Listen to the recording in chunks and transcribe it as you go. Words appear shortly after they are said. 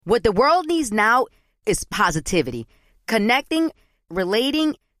What the world needs now is positivity. Connecting,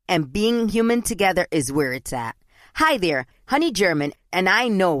 relating, and being human together is where it's at. Hi there, Honey German, and I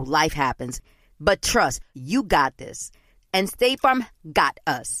know life happens, but trust, you got this. And State Farm got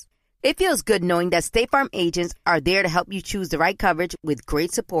us. It feels good knowing that State Farm agents are there to help you choose the right coverage with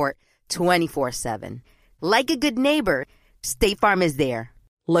great support 24/7. Like a good neighbor, State Farm is there.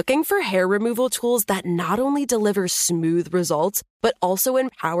 Looking for hair removal tools that not only deliver smooth results, but also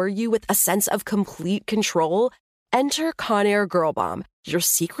empower you with a sense of complete control? Enter Conair Girl Bomb, your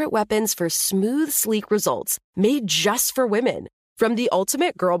secret weapons for smooth, sleek results, made just for women. From the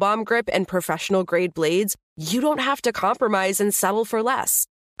ultimate Girl Bomb grip and professional-grade blades, you don't have to compromise and settle for less.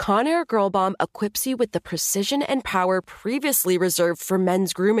 Conair Girl Bomb equips you with the precision and power previously reserved for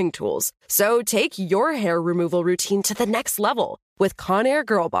men's grooming tools. So take your hair removal routine to the next level with Conair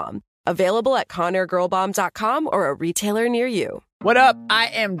Girl Bomb. Available at ConairGirlBomb.com or a retailer near you. What up? I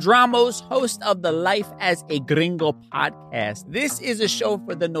am Dramos, host of the Life as a Gringo podcast. This is a show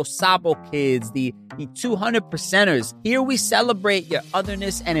for the No Sabo kids, the 200%ers. Here we celebrate your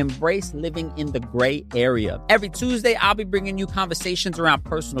otherness and embrace living in the gray area. Every Tuesday, I'll be bringing you conversations around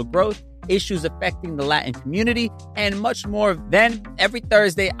personal growth, issues affecting the Latin community, and much more. Then, every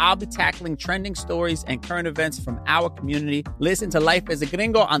Thursday, I'll be tackling trending stories and current events from our community. Listen to Life as a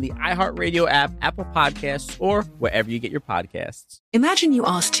Gringo on the iHeartRadio app, Apple Podcasts, or wherever you get your podcasts. Imagine you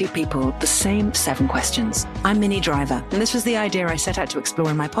ask two people the same 7 questions. I'm Minnie Driver, and this was the idea I set out to explore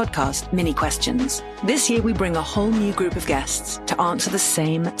in my podcast, Minnie Questions. This year, we bring a whole new group of guests to answer the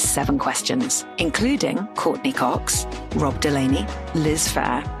same 7 questions, including Courtney Cox, Rob Delaney, Liz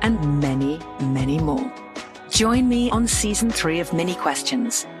Phair, and many, many more. Join me on Season 3 of Minnie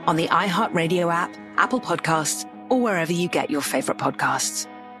Questions on the iHeartRadio app, Apple Podcasts, or wherever you get your favorite podcasts.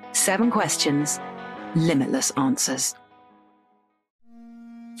 7 questions, limitless answers.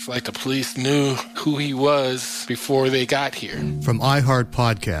 It's like the police knew who he was before they got here. From iHeart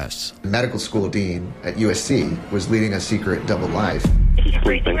Podcasts. The medical school dean at USC was leading a secret double life. He's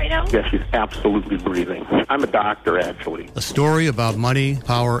breathing right now? Yes, he's absolutely breathing. I'm a doctor, actually. A story about money,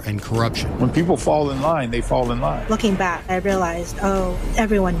 power, and corruption. When people fall in line, they fall in line. Looking back, I realized,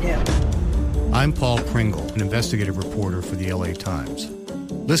 everyone knew. I'm Paul Pringle, an investigative reporter for the LA Times.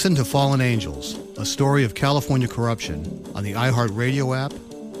 Listen to Fallen Angels, a story of California corruption on the iHeartRadio app,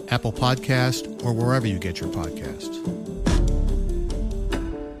 Apple Podcast, or wherever you get your podcasts.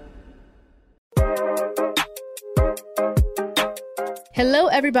 Hello,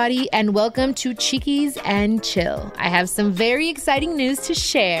 everybody, and welcome to Cheekies and Chill. I have some very exciting news to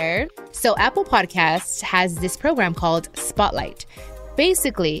share. So Apple Podcasts has this program called Spotlight.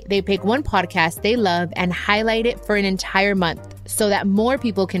 Basically, they pick one podcast they love and highlight it for an entire month so that more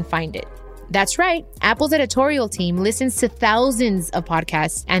people can find it. That's right. Apple's editorial team listens to thousands of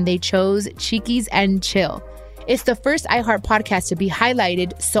podcasts, and they chose Cheekies and Chill. It's the first iHeart podcast to be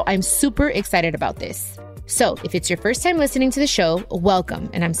highlighted, so I'm super excited about this. So if it's your first time listening to the show, welcome,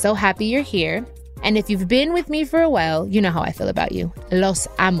 and I'm so happy you're here. And if you've been with me for a while, you know how I feel about you. Los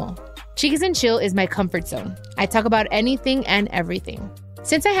amo. Cheekies and Chill is my comfort zone. I talk about anything and everything.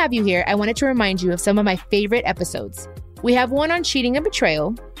 Since I have you here, I wanted to remind you of some of my favorite episodes. We have one on cheating and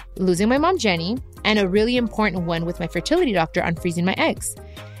betrayal, losing my mom Jenny, and a really important one with my fertility doctor on freezing my eggs.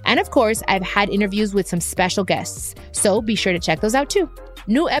 And of course, I've had interviews with some special guests, so be sure to check those out too.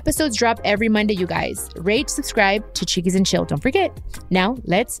 New episodes drop every Monday, you guys. Rate, subscribe to Cheekies and Chill, don't forget. Now,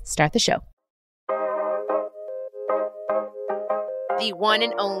 let's start the show. The one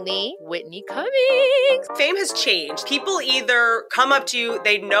and only Whitney Cummings. Fame has changed. People either come up to you,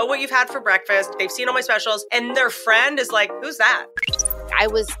 they know what you've had for breakfast, they've seen all my specials, and their friend is like, who's that? I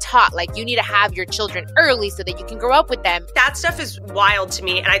was taught, you need to have your children early so that you can grow up with them. That stuff is wild to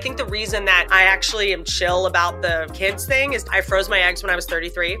me. And I think the reason that I actually am chill about the kids thing is I froze my eggs when I was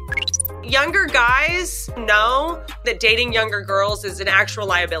 33. Younger guys know that dating younger girls is an actual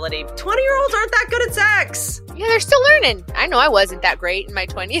liability. 20-year-olds aren't that good at sex. Yeah, they're still learning. I know I wasn't that great in my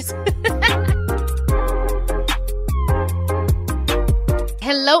 20s.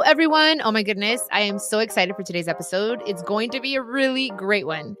 Hello, everyone. Oh my goodness. I am so excited for today's episode. It's going to be a really great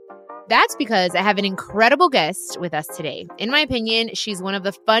one. That's because I have an incredible guest with us today. In my opinion, she's one of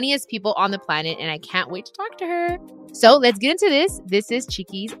the funniest people on the planet, and I can't wait to talk to her. So let's get into this. This is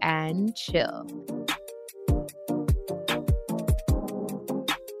Cheekies and Chill.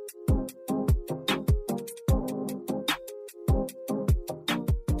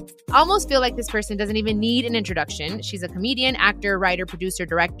 I almost feel like this person doesn't even need an introduction. She's a comedian, actor, writer, producer,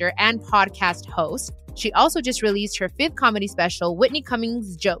 director, and podcast host. She also just released her 5th comedy special, Whitney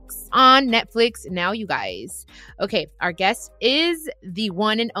Cummings Jokes, on Netflix now, you guys. Okay, our guest is the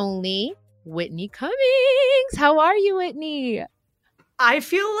one and only Whitney Cummings. How are you, Whitney? I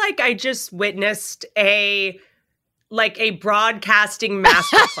feel like I just witnessed a broadcasting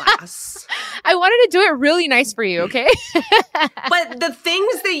masterclass. I wanted to do it really nice for you, okay? But the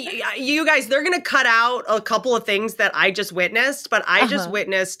things that you guys, they're going to cut out a couple of things that I just witnessed, but I just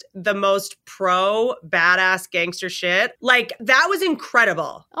witnessed the most pro badass gangster shit. Like, that was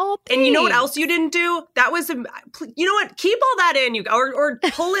incredible. Oh, thanks. And you know what else you didn't do? That was, you know what? Keep all that in, or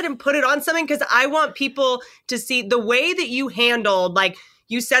pull it and put it on something, because I want people to see the way that you handled, like,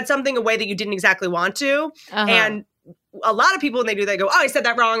 you said something a way that you didn't exactly want to, and a lot of people, when they do, they go, oh, I said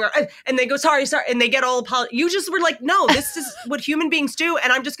that wrong, and they go, sorry, and they get all you just were like, no, this is what human beings do,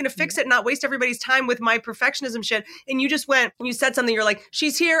 and I'm just going to fix it and not waste everybody's time with my perfectionism shit. And you just went, you said something, you're like,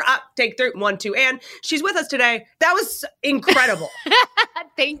 she's here, take 3, 1, 2, and she's with us today. That was incredible.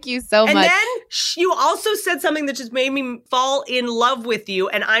 Thank you so much. And then you also said something that just made me fall in love with you,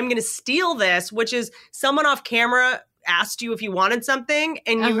 and I'm going to steal this, which is someone off camera asked you if you wanted something,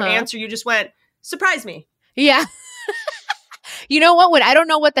 and you answer, you just went, surprise me. Yeah. You know what? When I don't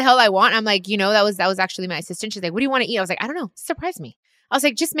know what the hell I want, I'm like, that was actually my assistant. She's like, what do you want to eat? I was like, I don't know. Surprise me. I was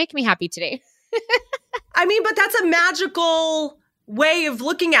like, just make me happy today. I mean, but that's a magical way of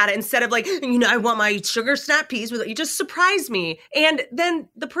looking at it, instead of like, I want my sugar snap peas with it. You just surprise me. And then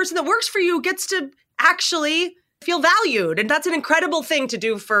the person that works for you gets to actually feel valued. And that's an incredible thing to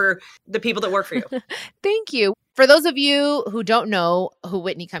do for the people that work for you. Thank you. For those of you who don't know who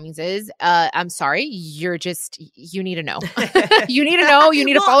Whitney Cummings is, I'm sorry. You need to know. You need to know. You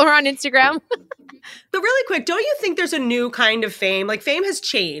need to follow her on Instagram. But really quick, don't you think there's a new kind of fame? Like, fame has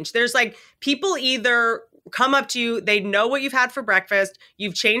changed. There's like, people either come up to you, they know what you've had for breakfast,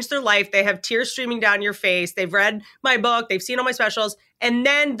 you've changed their life, they have tears streaming down your face, they've read my book, they've seen all my specials, and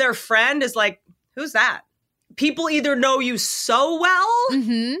then their friend is like, who's that? People either know you so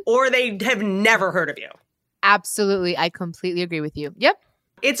well, or they have never heard of you. Absolutely. I completely agree with you. Yep.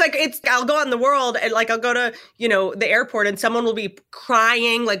 It's like, I'll go out in the world and like, I'll go to, the airport, and someone will be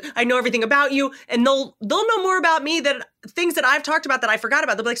crying, like, I know everything about you. And they'll know more about me than things that I've talked about that I forgot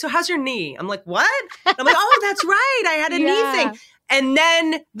about. They'll be like, so how's your knee? I'm like, what? And I'm like, oh, that's right. I had a knee thing. And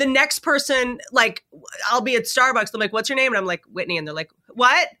then the next person, like, I'll be at Starbucks. They're like, what's your name? And I'm like, Whitney. And they're like,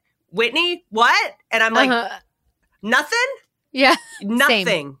 what? Whitney? What? And I'm like, nothing? Yeah. Nothing.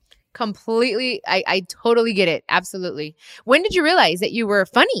 Same. Completely. I totally get it. Absolutely. When did you realize that you were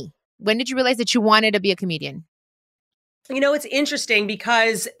funny? When did you realize that you wanted to be a comedian? It's interesting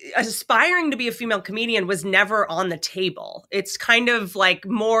because aspiring to be a female comedian was never on the table. It's kind of like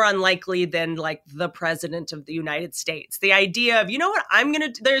more unlikely than like the president of the United States. The idea of,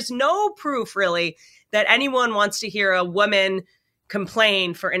 there's no proof really that anyone wants to hear a woman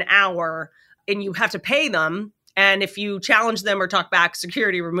complain for an hour and you have to pay them. And if you challenge them or talk back,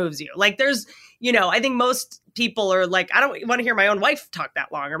 security removes you. Like, there's, I think most people are like, I don't want to hear my own wife talk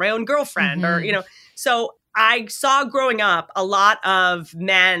that long, or my own girlfriend, or, So I saw growing up a lot of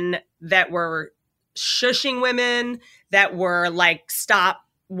men that were shushing women, that were like, stop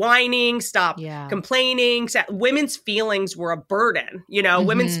whining, stop complaining. Women's feelings were a burden.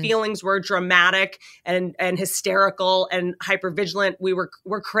 Women's feelings were dramatic and hysterical and hypervigilant.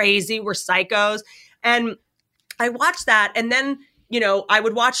 We're crazy. We're psychos. And I watched that, and then, I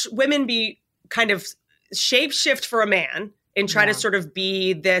would watch women be kind of shapeshift for a man and try to sort of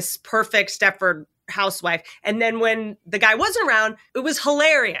be this perfect Stepford housewife. And then when the guy wasn't around, it was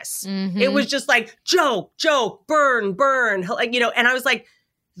hilarious. It was just like, joke, burn, like, and I was like,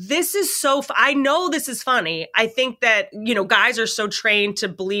 this is so, I know this is funny. I think that, guys are so trained to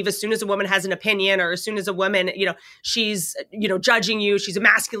believe as soon as a woman has an opinion, or as soon as a woman, she's, judging you, she's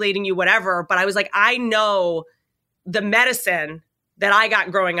emasculating you, whatever. But I was like, I know the medicine that I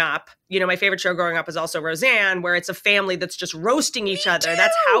got growing up. My favorite show growing up is also Roseanne, where it's a family that's just roasting each other.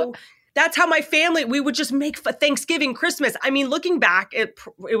 That's how my family, we would just make Thanksgiving, Christmas. I mean, looking back, it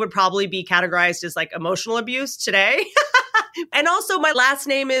would probably be categorized as like emotional abuse today. And also my last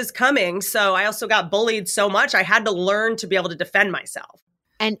name is Cummings. So I also got bullied so much. I had to learn to be able to defend myself.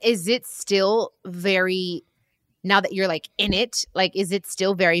 And is it still very, now that you're like in it, like, is it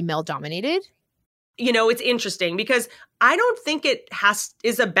still very male dominated? It's interesting because I don't think it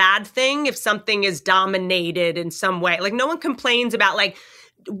is a bad thing if something is dominated in some way. Like, no one complains about like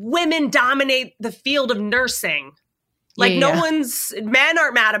women dominate the field of nursing. Like men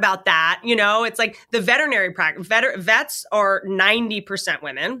aren't mad about that. You know, it's like the veterinary practice. Vets are 90%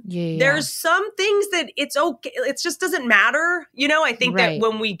 women. There's some things that it's okay. It just doesn't matter. You know, I think that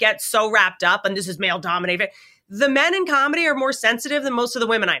when we get so wrapped up and this is male dominated, the men in comedy are more sensitive than most of the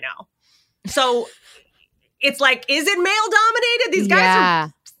women I know. So it's like, is it male dominated? These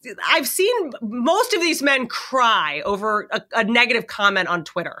guys I've seen most of these men cry over a negative comment on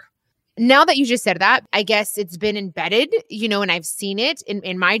Twitter. Now that you just said that, I guess it's been embedded, you know, and I've seen it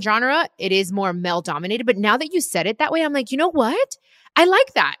in my genre. It is more male dominated. But now that you said it that way, I'm like, you know what? I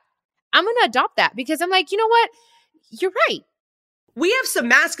like that. I'm going to adopt that because I'm like, you know what? You're right. We have some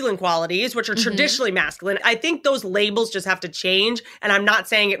masculine qualities, which are traditionally masculine. I think those labels just have to change. And I'm not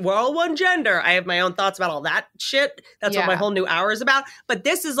saying we're all one gender. I have my own thoughts about all that shit. That's what my whole new hour is about. But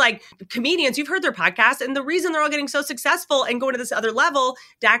this is like comedians. You've heard their podcasts. And the reason they're all getting so successful and going to this other level,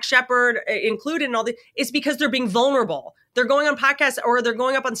 Dax Shepard included and all the, is because they're being vulnerable. They're going on podcasts or they're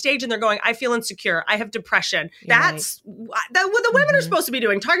going up on stage and they're going, I feel insecure. I have depression. That's what the women are supposed to be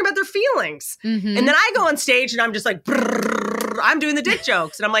doing, talking about their feelings. And then I go on stage and I'm just like, I'm doing the dick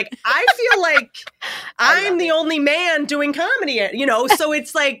jokes. And I'm like, I feel like I'm the only man doing comedy, you know? So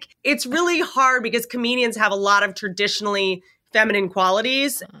it's like, it's really hard because comedians have a lot of traditionally feminine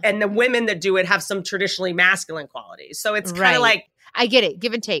qualities and the women that do it have some traditionally masculine qualities. So it's kind of like, I get it.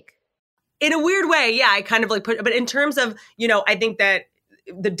 Give and take. In a weird way, I kind of like put, but in terms of, you know, I think that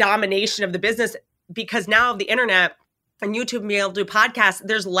the domination of the business, because now of the internet and YouTube being able to do podcasts,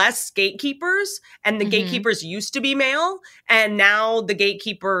 there's less gatekeepers and the gatekeepers used to be male. And now the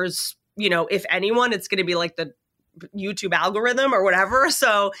gatekeepers, you know, if anyone, it's going to be like the YouTube algorithm or whatever.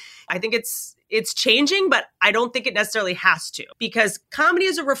 So I think it's changing, but I don't think it necessarily has to because comedy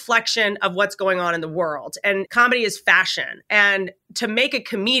is a reflection of what's going on in the world and comedy is fashion. And to make a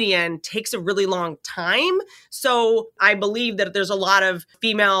comedian takes a really long time. So I believe that there's a lot of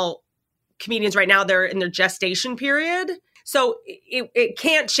female comedians right now, they're in their gestation period. So it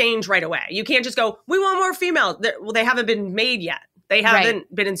can't change right away. You can't just go, we want more females. Well, they haven't been made yet. They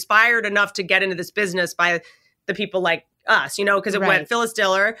haven't been inspired enough to get into this business by the people like us, you know, because it went Phyllis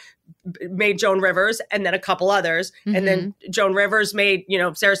Diller made Joan Rivers and then a couple others. And then Joan Rivers made, you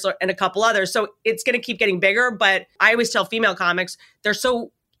know, Sarah Sloan and a couple others. So it's going to keep getting bigger. But I always tell female comics, they're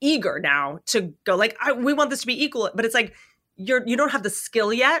so eager now to go like, we want this to be equal. But it's like, you don't have the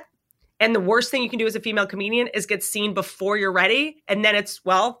skill yet. And the worst thing you can do as a female comedian is get seen before you're ready. And then it's,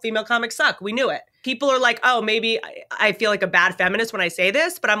 well, female comics suck. We knew it. People are like, oh, maybe I feel like a bad feminist when I say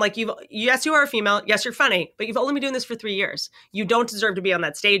this. But I'm like, yes, you are a female. Yes, you're funny. But you've only been doing this for 3 years. You don't deserve to be on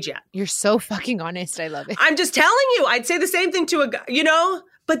that stage yet. You're so fucking honest. I love it. I'm just telling you. I'd say the same thing to a guy, you know.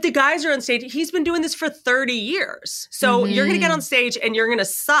 But the guys are on stage. He's been doing this for 30 years. So you're going to get on stage and you're going to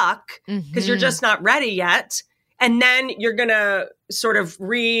suck because you're just not ready yet. And then you're going to sort of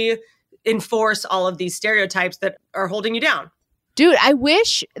reinforce all of these stereotypes that are holding you down. Dude, I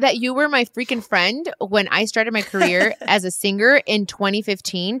wish that you were my freaking friend when I started my career as a singer in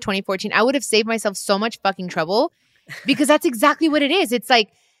 2015, 2014. I would have saved myself so much fucking trouble because that's exactly what it is. It's like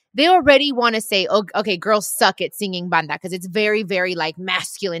they already want to say, oh, okay, girls suck at singing banda because it's very, very like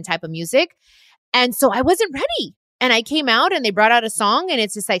masculine type of music. And so I wasn't ready. And I came out and they brought out a song and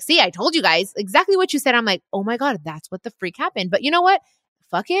it's just like, see, I told you guys exactly what you said. I'm like, oh my God, that's what the freak happened. But you know what?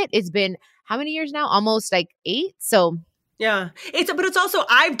 Fuck it. It's been how many years now? Almost like 8. So yeah. But it's also,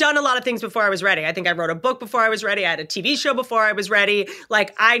 I've done a lot of things before I was ready. I think I wrote a book before I was ready. I had a TV show before I was ready.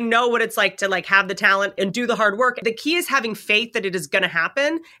 Like, I know what it's like to like have the talent and do the hard work. The key is having faith that it is going to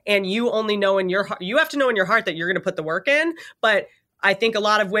happen. And you only know in your heart, you have to know in your heart that you're going to put the work in. But I think a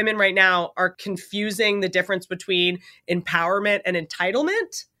lot of women right now are confusing the difference between empowerment and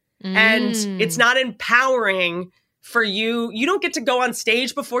entitlement. And it's not empowering for you. You don't get to go on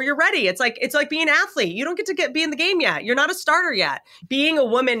stage before you're ready. It's like being an athlete. You don't get to be in the game yet. You're not a starter yet. Being a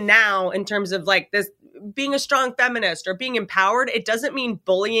woman now in terms of like this, being a strong feminist or being empowered, it doesn't mean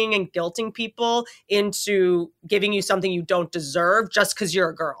bullying and guilting people into giving you something you don't deserve just because you're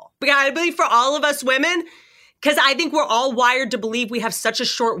a girl. But I believe for all of us women, because I think we're all wired to believe we have such a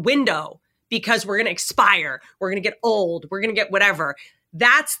short window because we're going to expire. We're going to get old. We're going to get whatever.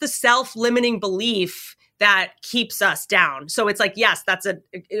 That's the self-limiting belief that keeps us down. So it's like, yes,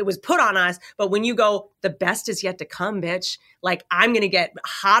 it was put on us. But when you go, the best is yet to come, bitch. Like, I'm going to get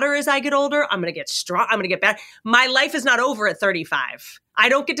hotter as I get older. I'm going to get strong. I'm going to get better. My life is not over at 35. I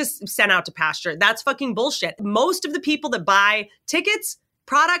don't get to send out to pasture. That's fucking bullshit. Most of the people that buy tickets,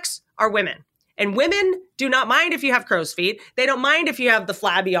 products are women. And women do not mind if you have crow's feet. They don't mind if you have the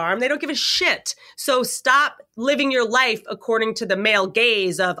flabby arm. They don't give a shit. So stop living your life according to the male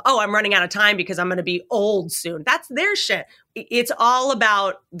gaze of, oh, I'm running out of time because I'm going to be old soon. That's their shit. It's all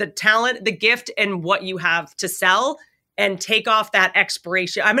about the talent, the gift, and what you have to sell, and take off that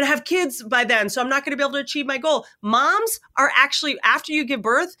expiration. I'm going to have kids by then, so I'm not going to be able to achieve my goal. Moms are actually, after you give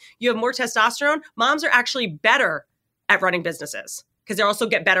birth, you have more testosterone. Moms are actually better at running businesses because they also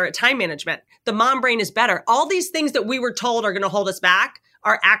get better at time management. The mom brain is better. All these things that we were told are going to hold us back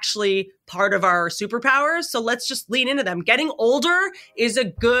are actually part of our superpowers. So let's just lean into them. Getting older is a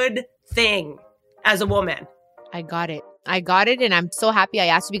good thing as a woman. I got it. And I'm so happy I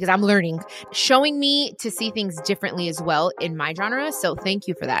asked you because I'm learning, showing me to see things differently as well in my genre. So thank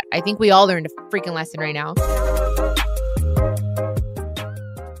you for that. I think we all learned a freaking lesson right now.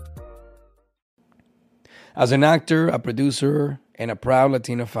 As an actor, a producer, and a proud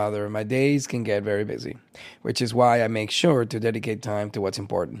Latino father, my days can get very busy, which is why I make sure to dedicate time to what's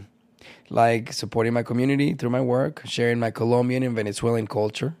important, like supporting my community through my work, sharing my Colombian and Venezuelan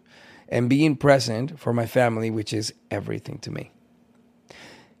culture, and being present for my family, which is everything to me.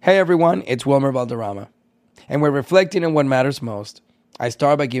 Hey everyone, it's Wilmer Valderrama, and we're reflecting on what matters most. I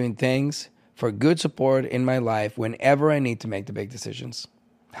start by giving thanks for good support in my life whenever I need to make the big decisions.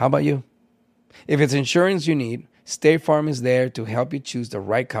 How about you? If it's insurance you need, State Farm is there to help you choose the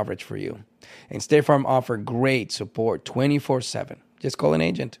right coverage for you. And State Farm offers great support 24/7. Just call an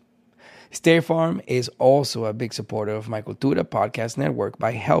agent. State Farm is also a big supporter of my Cultura podcast network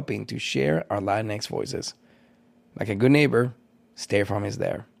by helping to share our Latinx voices. Like a good neighbor, State Farm is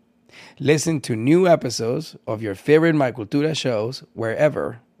there. Listen to new episodes of your favorite My Cultura shows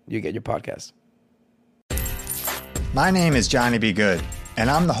wherever you get your podcasts. My name is Johnny B. Good, and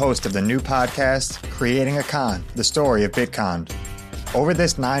I'm the host of the new podcast, Creating a Con, the story of Bitcon. Over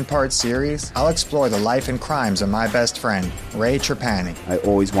this 9-part series, I'll explore the life and crimes of my best friend, Ray Trapani. I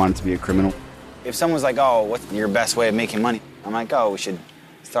always wanted to be a criminal. If someone's like, oh, what's your best way of making money? I'm like, oh, we should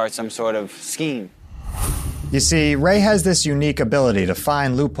start some sort of scheme. You see, Ray has this unique ability to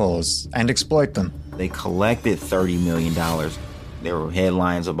find loopholes and exploit them. They collected $30 million. There were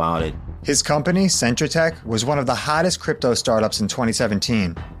headlines about it. His company, Centratech, was one of the hottest crypto startups in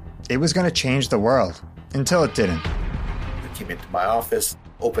 2017. It was going to change the world, until it didn't. Came into my office,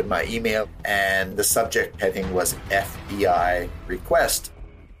 opened my email, and the subject heading was FBI request.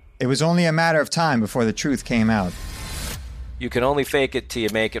 It was only a matter of time before the truth came out. You can only fake it till you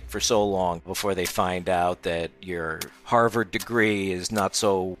make it for so long before they find out that your Harvard degree is not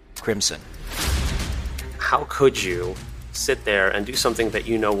so crimson. How could you sit there and do something that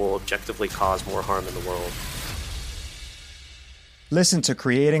you know will objectively cause more harm in the world? Listen to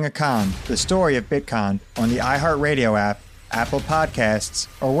Creating a Con, the story of Bitcon, on the iHeartRadio app, Apple Podcasts,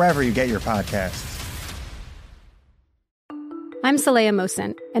 or wherever you get your podcasts. I'm Saleha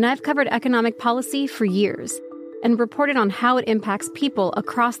Mohsen, and I've covered economic policy for years and reported on how it impacts people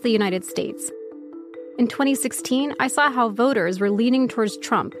across the United States. In 2016, I saw how voters were leaning towards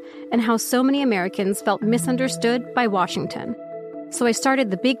Trump and how so many Americans felt misunderstood by Washington. So I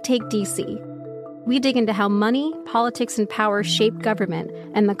started the Big Take DC. We dig into how money, politics, and power shape government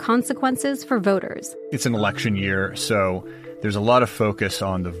and the consequences for voters. It's an election year, so there's a lot of focus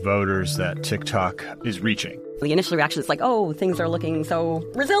on the voters that TikTok is reaching. The initial reaction is like, oh, things are looking so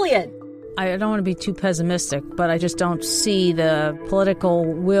resilient. I don't want to be too pessimistic, but I just don't see the political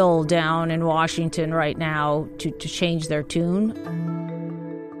will down in Washington right now to change their tune.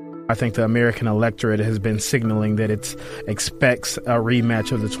 I think the American electorate has been signaling that it expects a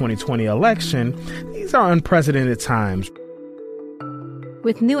rematch of the 2020 election. These are unprecedented times.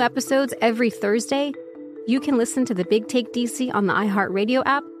 With new episodes every Thursday, you can listen to the Big Take DC on the iHeartRadio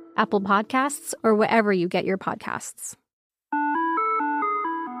app, Apple Podcasts, or wherever you get your podcasts.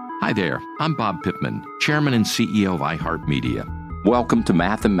 Hi there, I'm Bob Pittman, Chairman and CEO of iHeartMedia. Welcome to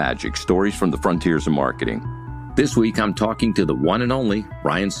Math and Magic, Stories from the Frontiers of Marketing. This week, I'm talking to the one and only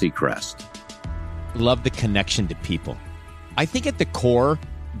Ryan Seacrest. Love the connection to people. I think at the core,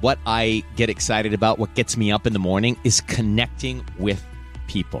 what I get excited about, what gets me up in the morning, is connecting with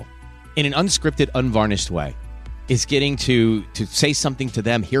people in an unscripted, unvarnished way. Is getting to say something to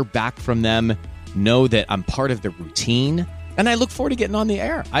them, hear back from them, know that I'm part of the routine, and I look forward to getting on the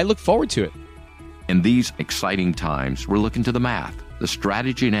air. I look forward to it. In these exciting times, we're looking to the math, the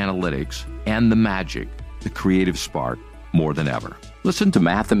strategy and analytics, and the magic, the creative spark, more than ever. Listen to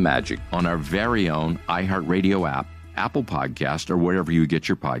Math and Magic on our very own iHeartRadio app, Apple Podcast, or wherever you get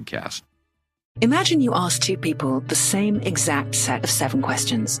your podcast. Imagine you ask two people the same exact set of 7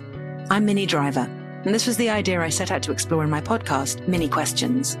 questions. I'm Minnie Driver, and this was the idea I set out to explore in my podcast, Mini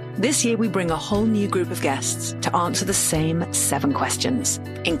Questions. This year, we bring a whole new group of guests to answer the same 7 questions,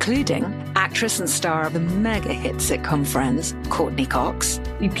 including actress and star of the mega hit sitcom Friends, Courtney Cox.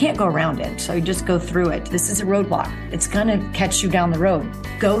 You can't go around it, so you just go through it. This is a roadblock. It's gonna catch you down the road.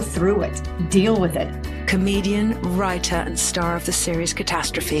 Go through it. Deal with it. Comedian, writer, and star of the series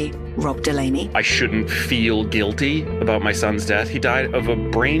Catastrophe, Rob Delaney. I shouldn't feel guilty about my son's death. He died of a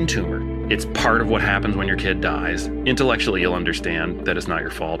brain tumor. It's part of what happens when your kid dies. Intellectually, you'll understand that it's not your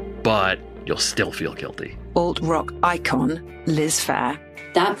fault, but you'll still feel guilty. Alt-rock icon, Liz Phair.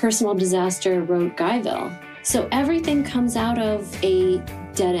 That personal disaster wrote Guyville. So everything comes out of a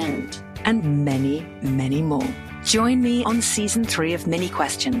dead end. And many, many more. Join me on Season 3 of Mini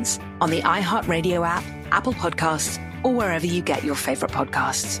Questions on the iHeartRadio app, Apple Podcasts, or wherever you get your favorite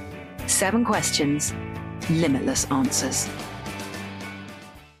podcasts. 7 questions, limitless answers.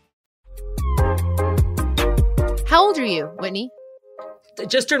 How old are you, Whitney?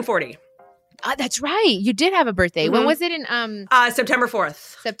 Just turned 40. That's right. You did have a birthday. Mm-hmm. When was it in September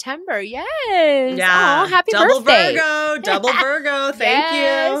 4th. September, yes. Yeah. Oh, happy double birthday. Double Virgo.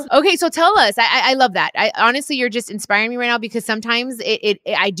 Thank you. Okay, so tell us. I love that. Honestly, you're just inspiring me right now because sometimes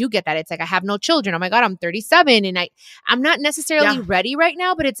I do get that. It's like I have no children. Oh my God, I'm 37 and I'm not necessarily ready right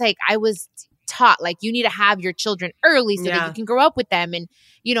now, but it's like I was taught like you need to have your children early so that you can grow up with them and,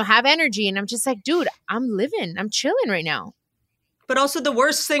 have energy. And I'm just like, dude, I'm chilling right now. But also the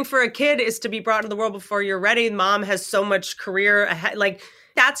worst thing for a kid is to be brought into the world before you're ready. Mom has so much career ahead. Like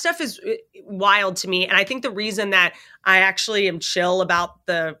that stuff is wild to me. And I think the reason that I actually am chill about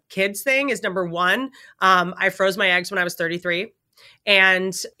the kids thing is number one, I froze my eggs when I was 33.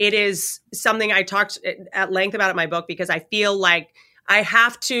 And it is something I talked at length about in my book because I feel like I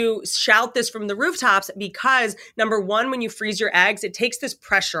have to shout this from the rooftops because number one, when you freeze your eggs, it takes this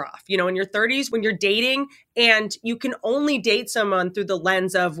pressure off, in your 30s, when you're dating and you can only date someone through the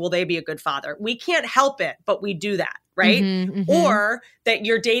lens of, will they be a good father? We can't help it, but we do that. Right. Mm-hmm, mm-hmm. Or that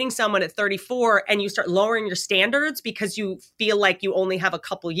you're dating someone at 34 and you start lowering your standards because you feel like you only have a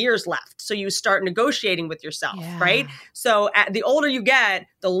couple years left. So you start negotiating with yourself. Yeah. Right. So the older you get,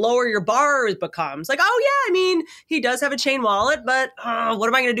 the lower your bar becomes like, oh, yeah, I mean, he does have a chain wallet, but what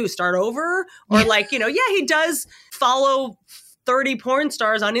am I going to do? Start over? Or like, he does follow 30 porn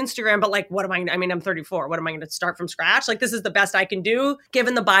stars on Instagram, but like, I'm 34. What am I going to start from scratch? Like, this is the best I can do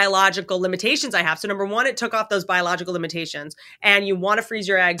given the biological limitations I have. So number one, it took off those biological limitations and you want to freeze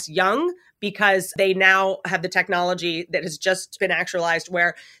your eggs young because they now have the technology that has just been actualized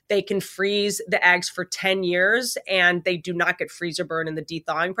where they can freeze the eggs for 10 years and they do not get freezer burn in the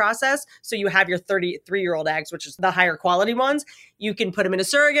de-thawing process. So you have your 33-year-old eggs, which is the higher quality ones. You can put them in a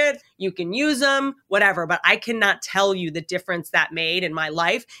surrogate, you can use them, whatever. But I cannot tell you the difference that made in my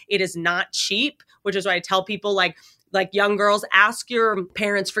life. It is not cheap, which is why I tell people like young girls, ask your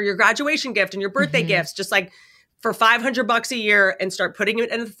parents for your graduation gift and your birthday gifts, just like for $500 a year and start putting it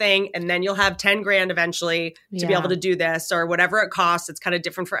in a thing. And then you'll have 10 grand eventually to be able to do this or whatever it costs. It's kind of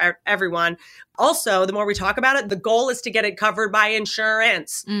different for everyone. Also, the more we talk about it, the goal is to get it covered by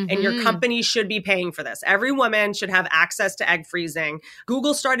insurance and your company should be paying for this. Every woman should have access to egg freezing.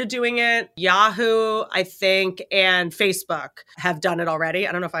 Google started doing it. Yahoo, I think, and Facebook have done it already.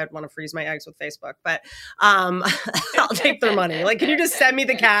 I don't know if I'd want to freeze my eggs with Facebook, but I'll take their money. Like, can you just send me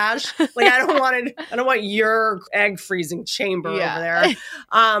the cash? Like, I don't want your egg freezing chamber over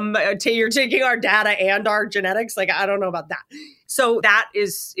there. You're taking our data and our genetics. Like, I don't know about that. So that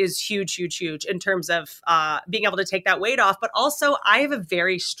is huge, huge, huge in terms of being able to take that weight off. But also I have a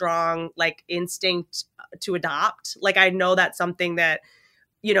very strong instinct to adopt. Like, I know that's something that,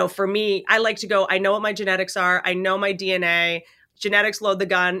 for me, I like to go, I know what my genetics are. I know my DNA. Genetics load the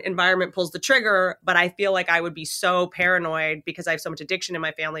gun, environment pulls the trigger. But I feel like I would be so paranoid because I have so much addiction in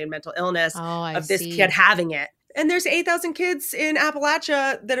my family and mental illness of this kid having it. And there's 8,000 kids in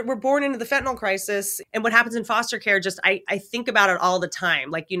Appalachia that were born into the fentanyl crisis. And what happens in foster care, I think about it all the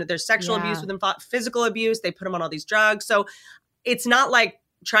time. Like, there's sexual abuse with them, physical abuse. They put them on all these drugs. So it's not like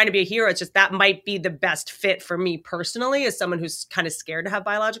trying to be a hero. It's just that might be the best fit for me personally as someone who's kind of scared to have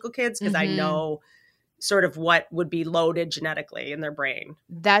biological kids because I know sort of what would be loaded genetically in their brain.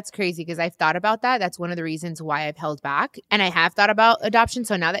 That's crazy because I've thought about that. That's one of the reasons why I've held back. And I have thought about adoption.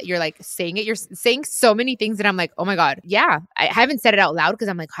 So now that you're saying it, you're saying so many things that I'm like, oh my God. Yeah. I haven't said it out loud because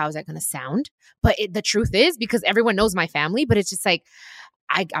I'm like, how is that going to sound? But the truth is because everyone knows my family, but it's just like,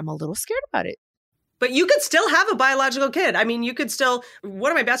 I'm a little scared about it. But you could still have a biological kid. I mean, you could still,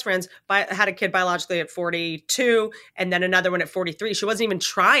 one of my best friends had a kid biologically at 42 and then another one at 43. She wasn't even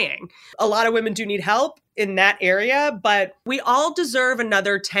trying. A lot of women do need help in that area, but we all deserve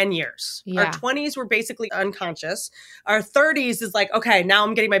another 10 years. Yeah. Our 20s were basically unconscious. Our 30s is like, okay, now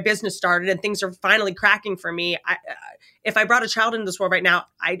I'm getting my business started and things are finally cracking for me. If I brought a child into this world right now,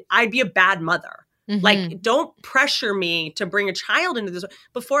 I'd be a bad mother. Mm-hmm. Like, don't pressure me to bring a child into this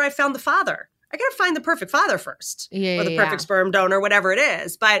before I found the father. I got to find the perfect father first, or the perfect sperm donor, whatever it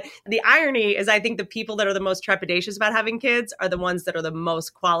is. But the irony is, I think the people that are the most trepidatious about having kids are the ones that are the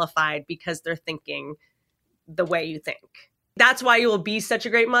most qualified because they're thinking the way you think. That's why you will be such a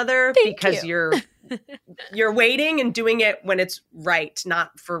great mother, because you're waiting and doing it when it's right,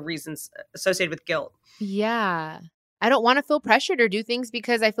 not for reasons associated with guilt. Yeah. I don't want to feel pressured or do things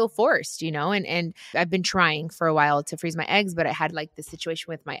because I feel forced, you know, and I've been trying for a while to freeze my eggs, but I had like the situation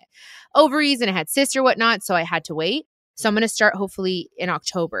with my ovaries and I had cysts or whatnot. So I had to wait. So I'm going to start hopefully in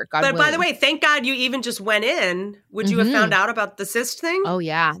October. God willing. By the way, thank God you even just went in. Would you have found out about the cyst thing? Oh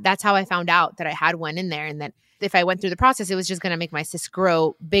yeah. That's how I found out that I had one in there. And that if I went through the process, it was just going to make my cysts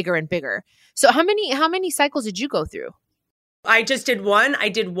grow bigger and bigger. So how many cycles did you go through? I just did one. I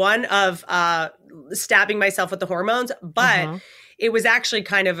did one of stabbing myself with the hormones, but it was actually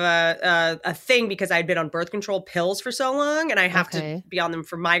kind of a thing because I'd been on birth control pills for so long and I have to be on them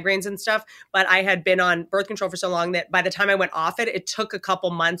for migraines and stuff. But I had been on birth control for so long that by the time I went off it, it took a couple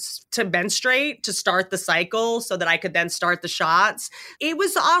months to menstruate, to start the cycle so that I could then start the shots. It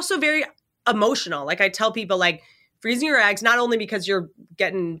was also very emotional. Like I tell people, like, freezing your eggs, not only because you're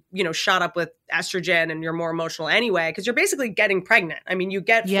getting, shot up with estrogen and you're more emotional anyway, because you're basically getting pregnant. I mean, you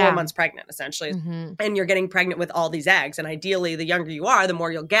get 4 months pregnant essentially, and you're getting pregnant with all these eggs. And ideally, the younger you are, the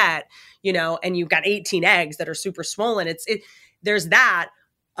more you'll get, and you've got 18 eggs that are super swollen. There's that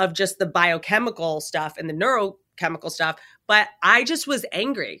of just the biochemical stuff and the neurochemical stuff. But I just was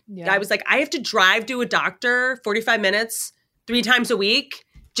angry. Yeah. I was like, I have to drive to a doctor 45 minutes 3 times a week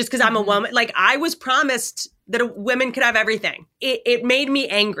just because I'm a woman. Like, I was promised that women could have everything. It made me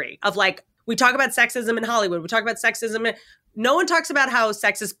angry of like, we talk about sexism in Hollywood. We talk about sexism. No one talks about how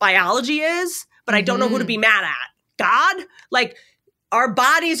sexist biology is, but I don't know who to be mad at. God? Like, our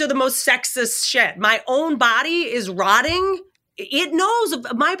bodies are the most sexist shit. My own body is rotting. It knows.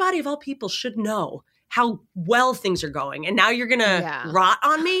 My body of all people should know how well things are going. And now you're going to rot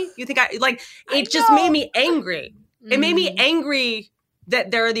on me? You think it just made me angry. It made me angry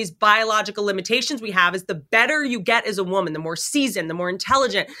that there are these biological limitations we have. Is the better you get as a woman, the more seasoned, the more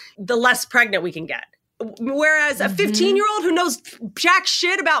intelligent, the less pregnant we can get. Whereas a 15-year-old who knows jack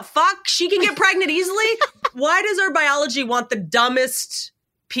shit about fuck, she can get pregnant easily. Why does our biology want the dumbest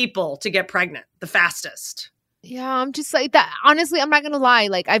people to get pregnant the fastest? Yeah, I'm just like that. Honestly, I'm not going to lie.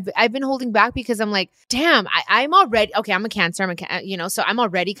 Like I've been holding back because I'm like, damn, I'm already, okay, I'm a Cancer. So I'm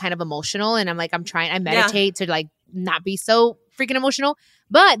already kind of emotional and I'm like, I meditate to like not be so freaking emotional.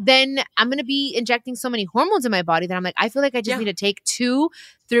 But then I'm going to be injecting so many hormones in my body that I'm like, I feel like I just need to take 2-3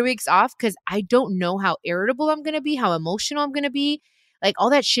 weeks off because I don't know how irritable I'm going to be, how emotional I'm going to be. Like, all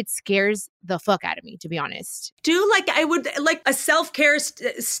that shit scares the fuck out of me, to be honest. I would like a self-care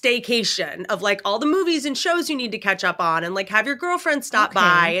staycation of like all the movies and shows you need to catch up on and like have your girlfriend stop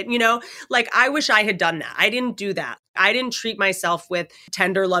by. And, like, I wish I had done that. I didn't do that. I didn't treat myself with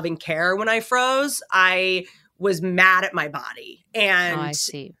tender, loving care when I froze. I was mad at my body. And I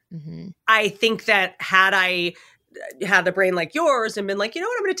see. I think that had I had the brain like yours and been like, you know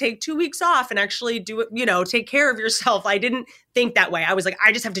what, I'm going to take 2 weeks off and actually do it, take care of yourself. I didn't think that way. I was like,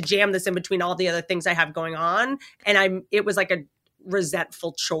 I just have to jam this in between all the other things I have going on. And it was like a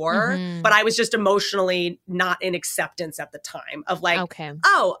resentful chore, but I was just emotionally not in acceptance at the time of like,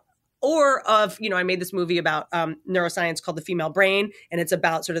 I made this movie about neuroscience called The Female Brain, and it's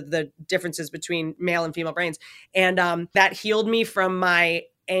about sort of the differences between male and female brains. And that healed me from my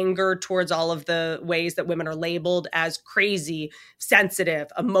anger towards all of the ways that women are labeled as crazy, sensitive,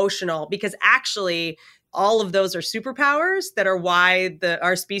 emotional, because actually all of those are superpowers that are why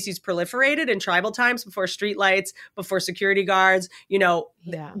our species proliferated in tribal times before streetlights, before security guards,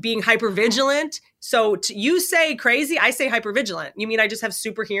 being hypervigilant. So you say crazy, I say hypervigilant. You mean I just have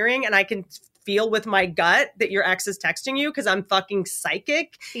super hearing and I can feel with my gut that your ex is texting you because I'm fucking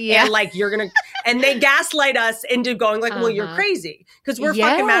psychic and like you're gonna and they gaslight us into going like, well, you're crazy because we're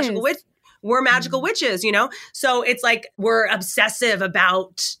fucking magical witches. We're magical witches, So it's like we're obsessive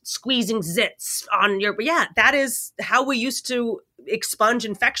about squeezing zits on your. That is how we used to expunge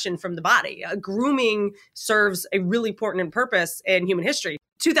infection from the body. Grooming serves a really important purpose in human history.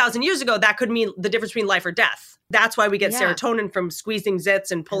 2,000 years ago, that could mean the difference between life or death. That's why we get serotonin from squeezing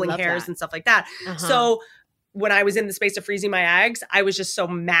zits and pulling hairs and stuff like that. So when I was in the space of freezing my eggs, I was just so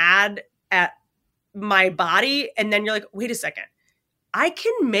mad at my body. And then you're like, wait a second, I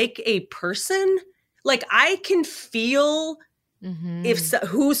can make a person, like I can feel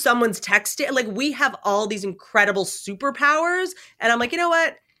who someone's texting. Like we have all these incredible superpowers. And I'm like, you know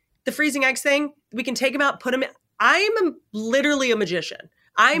what? The freezing eggs thing, we can take them out, put them in. I am literally a magician.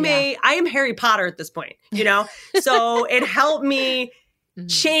 I am Harry Potter at this point, you know? So it helped me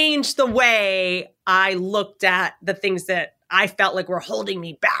change the way I looked at the things that I felt like were holding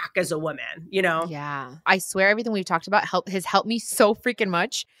me back as a woman, you know? Yeah. I swear everything we've talked about has helped me so freaking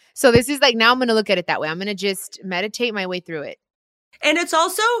much. So this is like, now I'm going to look at it that way. I'm going to just meditate my way through it. And it's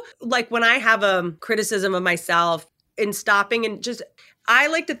also like when I have a criticism of myself in stopping and just, I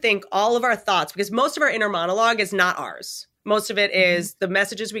like to think all of our thoughts, because most of our inner monologue is not ours. Most of it is the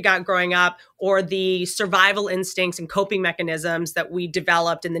messages we got growing up or the survival instincts and coping mechanisms that we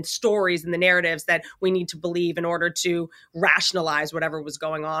developed and the stories and the narratives that we need to believe in order to rationalize whatever was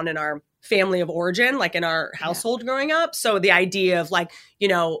going on in our family of origin, like in our household growing up. So the idea of like, you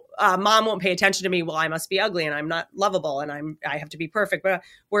know, mom won't pay attention to me. Well, I must be ugly and I'm not lovable and I have to be perfect. But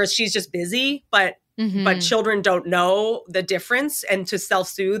whereas she's just busy, but children don't know the difference. And to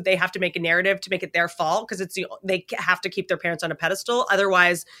self-soothe, they have to make a narrative to make it their fault because they have to keep their parents on a pedestal.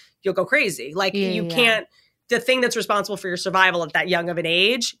 Otherwise, you'll go crazy. Like you can't. The thing that's responsible for your survival at that young of an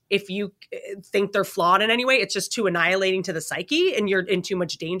age, if you think they're flawed in any way, it's just too annihilating to the psyche and you're in too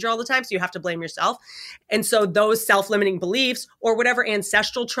much danger all the time. So you have to blame yourself. And so those self-limiting beliefs or whatever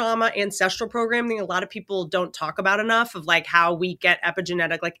ancestral trauma, ancestral programming, a lot of people don't talk about enough of like how we get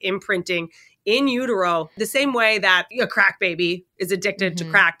epigenetic, like imprinting in utero, the same way that a crack baby is addicted to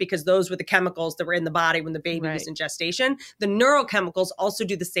crack because those were the chemicals that were in the body when the baby was in gestation. The neurochemicals also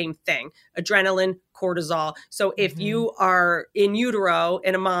do the same thing. Adrenaline, cortisol. So if you are in utero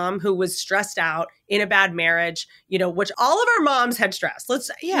and a mom who was stressed out in a bad marriage, you know, which all of our moms had stress.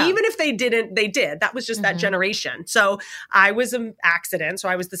 Even if they didn't, they did. That was just that generation. So I was an accident. So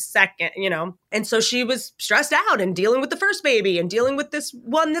I was the second, you know, and so she was stressed out and dealing with the first baby and dealing with this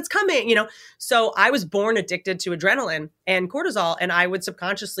one that's coming, you know. So I was born addicted to adrenaline and cortisol, and I would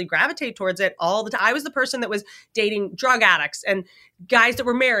subconsciously gravitate towards it all the time. I was the person that was dating drug addicts and guys that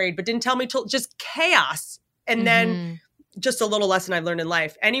were married but didn't tell me till just chaos. And then just a little lesson I've learned in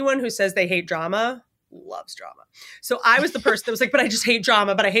life. Anyone who says they hate drama loves drama. So I was the person that was like, but I just hate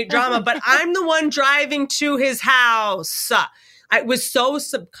drama, but I'm the one driving to his house. It was so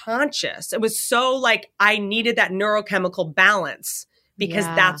subconscious. It was so like I needed that neurochemical balance because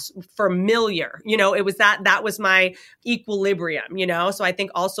that's familiar. You know, it was that was my equilibrium, you know? So I think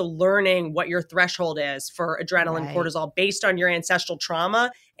also learning what your threshold is for adrenaline, cortisol based on your ancestral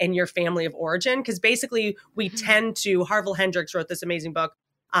trauma and your family of origin. Because basically we tend to, Harville Hendrix wrote this amazing book,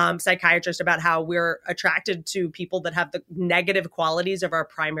 psychiatrist, about how we're attracted to people that have the negative qualities of our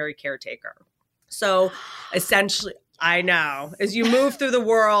primary caretaker. So essentially, I know, as you move through the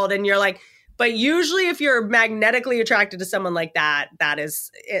world and you're like, but usually if you're magnetically attracted to someone like that, that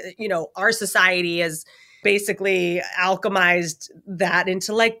is, you know, our society has basically alchemized that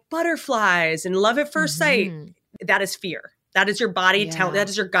into like butterflies and love at first sight. That is fear. That is your body, that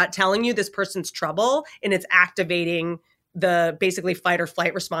is your gut telling you this person's trouble, and it's activating the basically fight or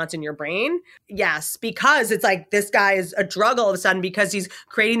flight response in your brain. Yes, because it's like this guy is a drug all of a sudden because he's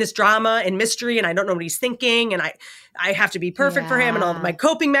creating this drama and mystery and I don't know what he's thinking and I have to be perfect for him and all of my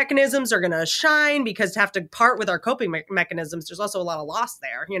coping mechanisms are going to shine because to have to part with our coping mechanisms, there's also a lot of loss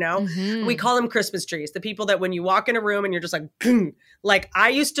there, you know? We call them Christmas trees, the people that when you walk in a room and you're just like I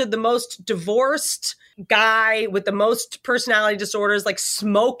used to, the most divorced guy with the most personality disorders, like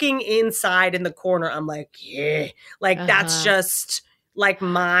smoking inside in the corner. I'm like, that's just like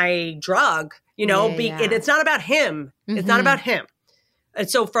my drug, you know, and it's not about him. It's not about him. And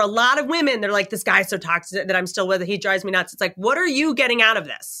so for a lot of women, they're like, this guy's so toxic that I'm still with it. He drives me nuts. It's like, what are you getting out of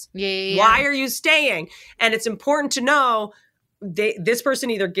this? Why are you staying? And it's important to know this person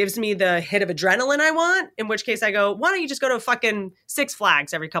either gives me the hit of adrenaline I want, in which case I go, why don't you just go to a fucking Six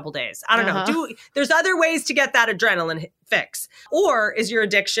Flags every couple days? I don't know. There's other ways to get that adrenaline fix. Or is your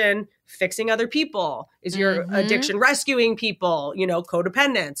addiction fixing other people? Is your addiction rescuing people? You know,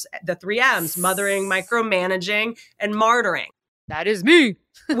 codependence, the 3 M's, mothering, micromanaging, and martyring. That is me.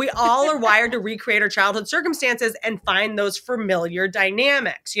 We all are wired to recreate our childhood circumstances and find those familiar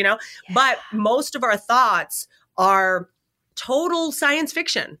dynamics, you know? But most of our thoughts are total science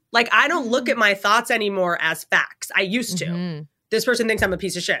fiction. Like, I don't look at my thoughts anymore as facts. I used to. This person thinks I'm a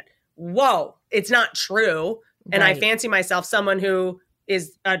piece of shit. Whoa, it's not true. And I fancy myself someone who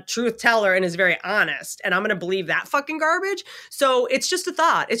is a truth teller and is very honest. And I'm going to believe that fucking garbage. So it's just a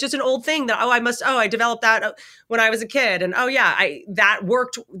thought. It's just an old thing that, I developed that when I was a kid. And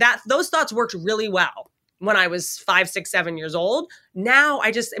those thoughts worked really well when I was 5, 6, 7 years old. Now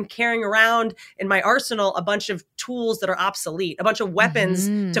I just am carrying around in my arsenal a bunch of tools that are obsolete, a bunch of weapons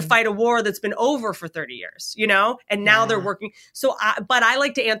to fight a war that's been over for 30 years, and now they're working. So, but I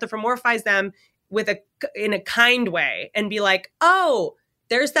like to anthropomorphize them in a kind way and be like, oh,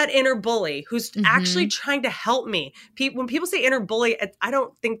 there's that inner bully who's actually trying to help me. When people say inner bully, I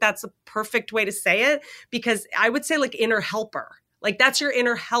don't think that's a perfect way to say it, because I would say like inner helper. Like that's your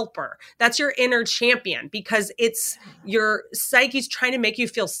inner helper. That's your inner champion, because it's your psyche's trying to make you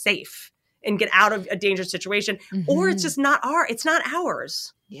feel safe and get out of a dangerous situation. Or it's just it's not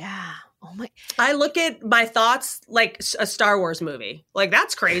ours. Yeah. Oh my. I look at my thoughts like a Star Wars movie. Like,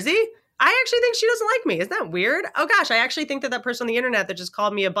 that's crazy. I actually think she doesn't like me. Isn't that weird? Oh gosh, I actually think that person on the internet that just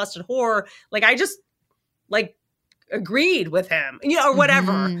called me a busted whore, like I just agreed with him, or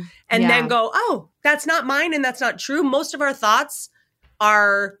whatever. And then go, oh, that's not mine and that's not true. Most of our thoughts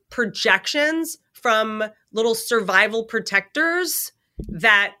are projections from little survival protectors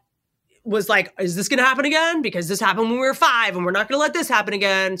that was like, is this going to happen again? Because this happened when we were 5 and we're not going to let this happen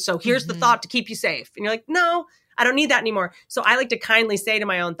again. So here's the thought to keep you safe. And you're like, no, I don't need that anymore. So I like to kindly say to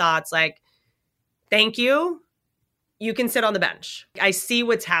my own thoughts, like, thank you. You can sit on the bench. I see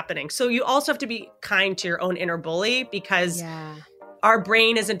what's happening. So you also have to be kind to your own inner bully, because our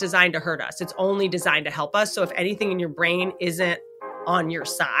brain isn't designed to hurt us. It's only designed to help us. So if anything in your brain isn't on your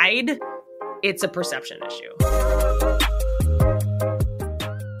side, it's a perception issue.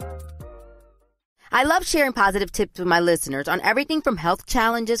 I love sharing positive tips with my listeners on everything from health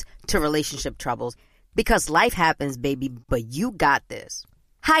challenges to relationship troubles, because life happens, baby, but you got this.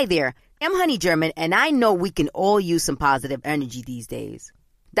 Hi there, I'm Honey German, and I know we can all use some positive energy these days.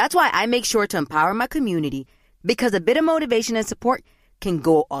 That's why I make sure to empower my community, because a bit of motivation and support can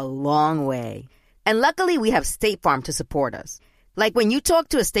go a long way. And luckily, we have State Farm to support us. Like when you talk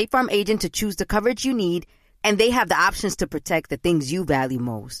to a State Farm agent to choose the coverage you need, and they have the options to protect the things you value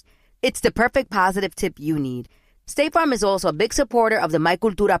most. It's the perfect positive tip you need. State Farm is also a big supporter of the My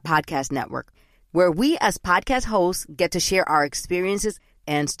Cultura podcast network, where we as podcast hosts get to share our experiences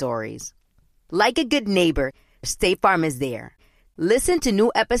and stories. Like a good neighbor, State Farm is there. Listen to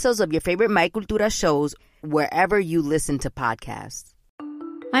new episodes of your favorite My Cultura shows wherever you listen to podcasts.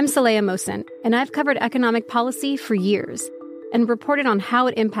 I'm Saleha Mohsen, and I've covered economic policy for years and reported on how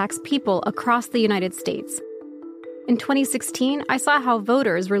it impacts people across the United States. In 2016, I saw how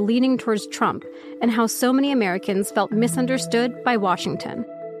voters were leaning towards Trump and how so many Americans felt misunderstood by Washington.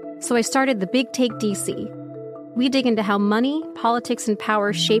 So I started The Big Take DC. We dig into how money, politics, and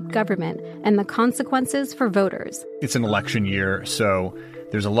power shape government and the consequences for voters. It's an election year, so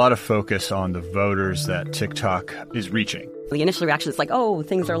there's a lot of focus on the voters that TikTok is reaching. The initial reaction is like, oh,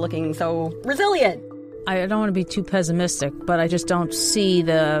 things are looking so resilient. I don't want to be too pessimistic, but I just don't see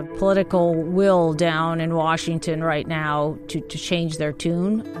the political will down in Washington right now to change their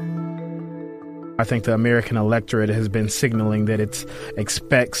tune. I think the American electorate has been signaling that it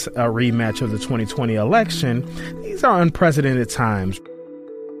expects a rematch of the 2020 election. These are unprecedented times.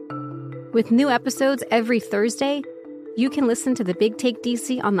 With new episodes every Thursday, you can listen to The Big Take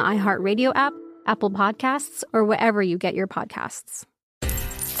DC on the iHeartRadio app, Apple Podcasts, or wherever you get your podcasts.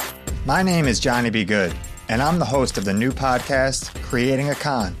 My name is Johnny B. Good, and I'm the host of the new podcast, Creating a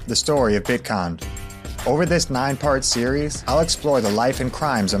Con, the story of Bitcoin. Over this 9-part series, I'll explore the life and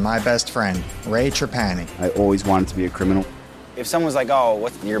crimes of my best friend, Ray Trapani. I always wanted to be a criminal. If someone's like, oh,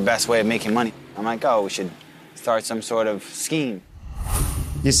 what's your best way of making money? I'm like, oh, we should start some sort of scheme.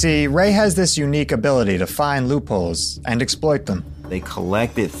 You see, Ray has this unique ability to find loopholes and exploit them. They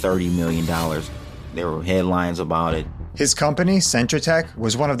collected $30 million. There were headlines about it. His company, Centratech,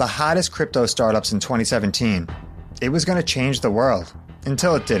 was one of the hottest crypto startups in 2017. It was going to change the world,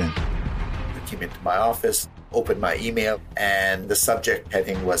 until it didn't. I came into my office, opened my email, and the subject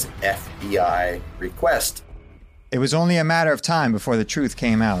heading was FBI request. It was only a matter of time before the truth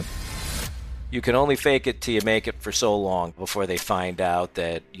came out. You can only fake it till you make it for so long before they find out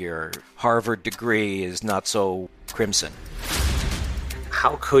that your Harvard degree is not so crimson.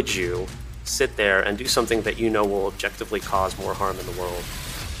 How could you sit there and do something that you know will objectively cause more harm in the world?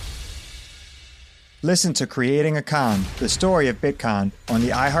 Listen to Creating a Con, the story of Bitcoin, on the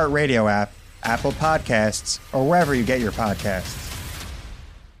iHeartRadio app, Apple Podcasts, or wherever you get your podcasts.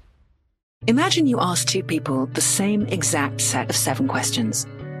 Imagine you ask two people the same exact set of 7 questions.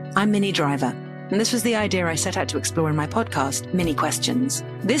 I'm Minnie Driver, and this was the idea I set out to explore in my podcast, Mini Questions.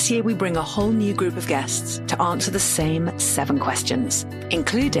 This year, we bring a whole new group of guests to answer the same 7 questions,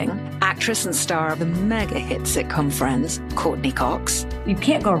 including actress and star of the mega hit sitcom Friends, Courtney Cox. You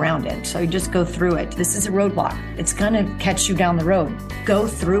can't go around it, so you just go through it. This is a roadblock. It's going to catch you down the road. Go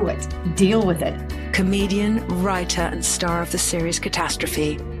through it. Deal with it. Comedian, writer, and star of the series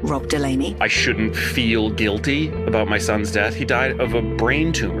Catastrophe, Rob Delaney. I shouldn't feel guilty about my son's death. He died of a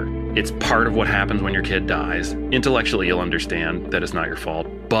brain tumor. It's part of what happens when your kid dies. Intellectually, you'll understand that it's not your fault,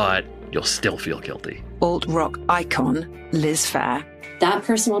 but you'll still feel guilty. Alt-rock icon, Liz Phair. That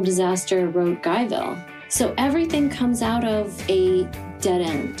personal disaster wrote Guyville. So everything comes out of a dead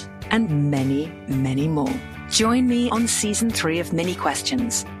end. And many, many more. Join me on Season 3 of Mini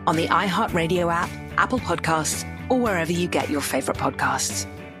Questions on the iHeartRadio app, Apple Podcasts, or wherever you get your favorite podcasts.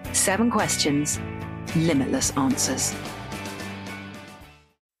 7 questions, limitless answers.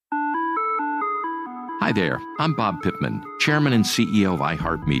 Hi there, I'm Bob Pittman, Chairman and CEO of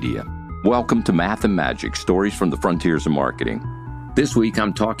iHeartMedia. Welcome to Math and Magic, Stories from the Frontiers of Marketing. This week,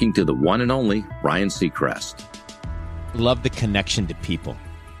 I'm talking to the one and only Ryan Seacrest. Love the connection to people.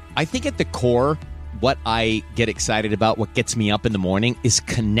 I think at the core, what I get excited about, what gets me up in the morning, is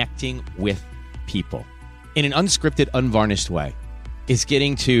connecting with people in an unscripted, unvarnished way. Is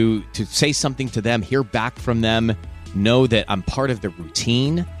getting to say something to them, hear back from them, know that I'm part of the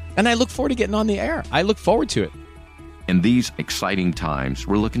routine, and I look forward to getting on the air. I look forward to it. In these exciting times,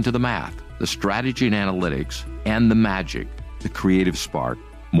 we're looking to the math, the strategy and analytics, and the magic, the creative spark,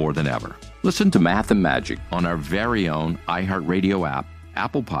 more than ever. Listen to Math and Magic on our very own iHeartRadio app,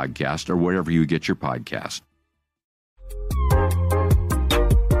 Apple Podcast, or wherever you get your podcast.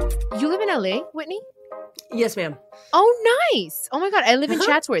 You live in LA, Whitney? Yes, ma'am. Oh, nice. Oh my God. I live in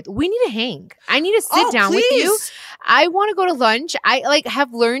Chatsworth. We need to hang. I need to sit down with you. I want to go to lunch. I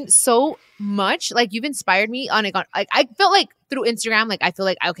have learned so much. Like, you've inspired me on I felt like through Instagram, I feel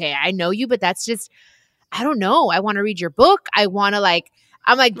like, okay, I know you, but that's just, I don't know. I want to read your book. I want to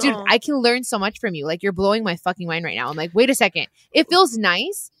I'm like, dude, I can learn so much from you. Like, you're blowing my fucking mind right now. I'm like, wait a second. It feels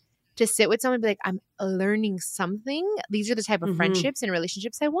nice to sit with someone and be like, I'm learning something. These are the type of friendships and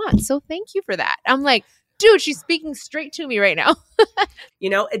relationships I want. So thank you for that. I'm like, dude, she's speaking straight to me right now.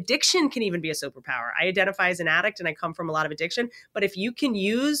 Addiction can even be a superpower. I identify as an addict and I come from a lot of addiction. But if you can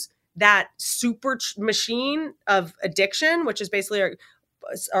use that super machine of addiction, which is basically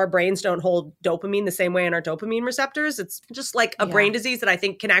our brains don't hold dopamine the same way in our dopamine receptors. It's just like a brain disease that I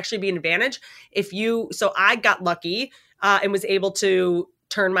think can actually be an advantage. So I got lucky and was able to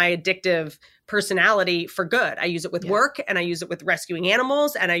turn my addictive personality for good. I use it with work, and I use it with rescuing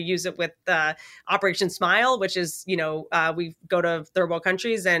animals, and I use it with Operation Smile, which is, we go to third world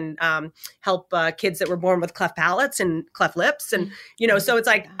countries and help kids that were born with cleft palates and cleft lips. And, so it's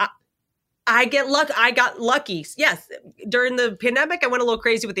like, I got lucky. Yes. During the pandemic, I went a little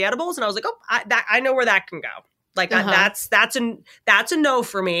crazy with the edibles, and I was like, I know where that can go. That's a no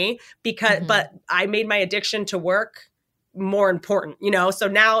for me but I made my addiction to work more important, So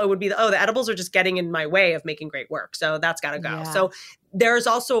now it would be the edibles are just getting in my way of making great work. So that's got to go. Yeah. So there's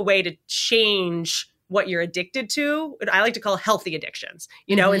also a way to change what you're addicted to. I like to call healthy addictions,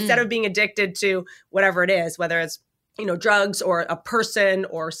 instead of being addicted to whatever it is, whether it's drugs or a person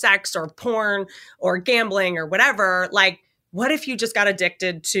or sex or porn or gambling or whatever. Like, what if you just got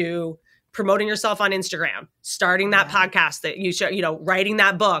addicted to promoting yourself on Instagram, starting that podcast that you show, writing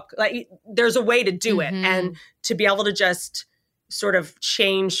that book? Like, there's a way to do it. And to be able to just sort of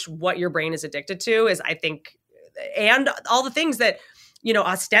change what your brain is addicted to is, I think, and all the things that,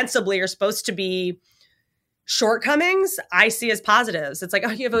 ostensibly are supposed to be shortcomings, I see as positives. It's like,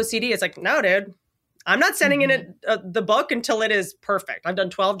 oh, you have OCD. It's like, no, dude. I'm not sending in the book until it is perfect. I've done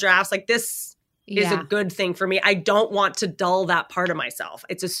 12 drafts. Like, this is a good thing for me. I don't want to dull that part of myself.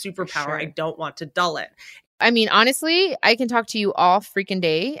 It's a superpower. Sure. I don't want to dull it. I mean, honestly, I can talk to you all freaking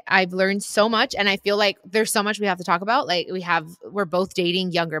day. I've learned so much, and I feel like there's so much we have to talk about. Like, we're both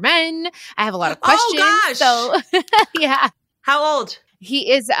dating younger men. I have a lot of questions. Oh, gosh. So, yeah. How old?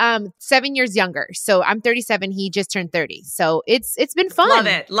 He is 7 years younger. So I'm 37. He just turned 30. So it's been fun. Love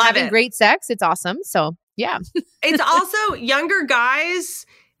it. Having great sex. It's awesome. So yeah. It's also younger guys.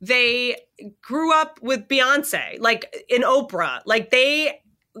 They grew up with Beyonce, like in Oprah. Like, they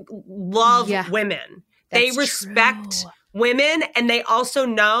love women. They respect women. And they also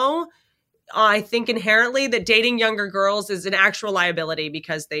know, I think inherently, that dating younger girls is an actual liability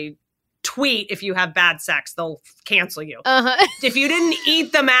because they tweet if you have bad sex, they'll cancel you. If you didn't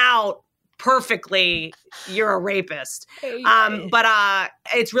eat them out perfectly, you're a rapist. But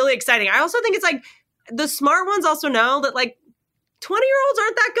it's really exciting. I also think it's like the smart ones also know that, like, 20-year-olds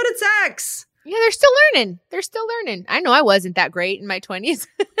aren't that good at sex. Yeah, they're still learning. They're still learning. I know I wasn't that great in my 20s.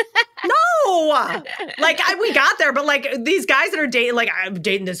 No, like we got there, but like these guys that are dating, like I'm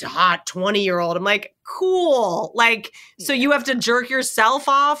dating this hot 20-year-old. I'm like, cool. Like, so you have to jerk yourself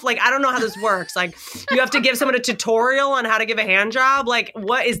off. Like, I don't know how this works. Like, you have to give someone a tutorial on how to give a hand job. Like,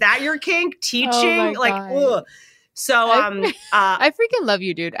 what is that your kink? Teaching? Like, ugh. So, I freaking love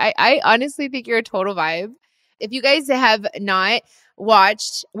you, dude. I honestly think you're a total vibe. If you guys have not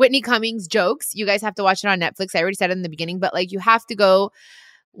watched Whitney Cummings' Jokes, you guys have to watch it on Netflix. I already said it in the beginning, but like you have to go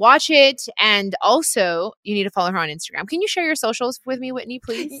watch it. And also, you need to follow her on Instagram. Can you share your socials with me, Whitney,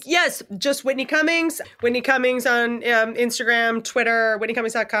 please? Yes, just Whitney Cummings. Whitney Cummings on Instagram, Twitter.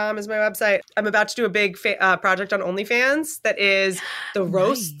 WhitneyCummings.com is my website. I'm about to do a big project on OnlyFans that is the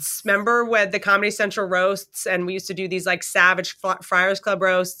roasts. Remember when the Comedy Central roasts, and we used to do these like Savage Friars Club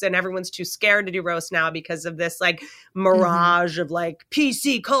roasts, and everyone's too scared to do roasts now because of this like mirage of like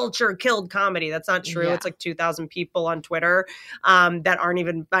PC culture killed comedy. That's not true. Yeah. It's like 2,000 people on Twitter that aren't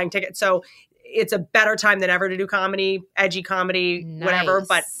even buying tickets. So it's a better time than ever to do comedy, edgy comedy, whatever.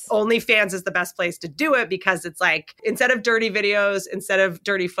 But OnlyFans is the best place to do it because it's like, instead of dirty videos, instead of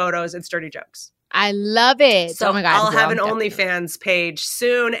dirty photos, it's dirty jokes. I love it. So oh my God, I'll have an OnlyFans page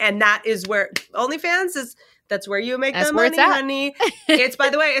soon. And that is where OnlyFans is. That's where you make the money, honey. It's,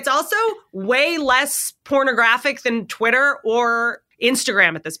 by the way, it's also way less pornographic than Twitter or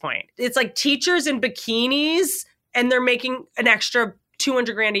Instagram at this point. It's like teachers in bikinis and they're making an extra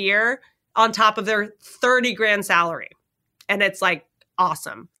 $200,000 a year on top of their $30,000 salary. And it's like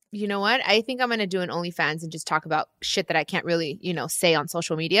awesome. You know what? I think I'm going to do an OnlyFans and just talk about shit that I can't really, say on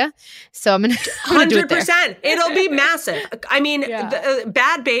social media. So I'm going to 100%. It'll be massive. I mean,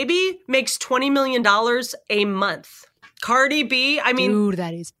 Bad Baby makes $20 million a month. Cardi B, I mean. Dude,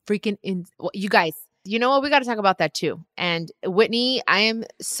 that is freaking you guys. You know what? We got to talk about that too. And Whitney, I am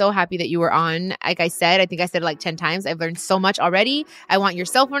so happy that you were on. Like I said, I think I said it like 10 times. I've learned so much already. I want your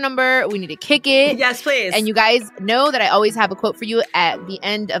cell phone number. We need to kick it. Yes, please. And you guys know that I always have a quote for you at the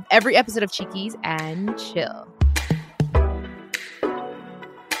end of every episode of Cheekies and Chill.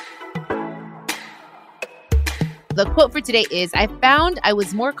 The quote for today is, I found I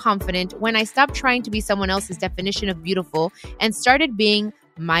was more confident when I stopped trying to be someone else's definition of beautiful and started being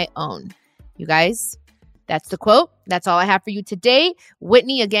my own. You guys, that's the quote. That's all I have for you today.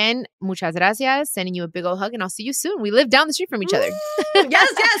 Whitney, again, muchas gracias. Sending you a big old hug, and I'll see you soon. We live down the street from each other.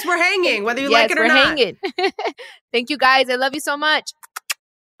 Yes, we're hanging, whether you like it or not. Hanging. Thank you, guys. I love you so much.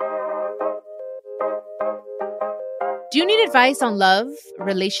 Do you need advice on love,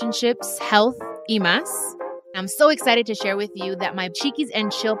 relationships, health, y más? I'm so excited to share with you that my Cheekies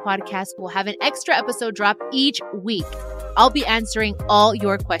and Chill podcast will have an extra episode drop each week. I'll be answering all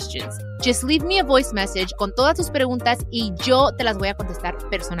your questions. Just leave me a voice message con todas tus preguntas y yo te las voy a contestar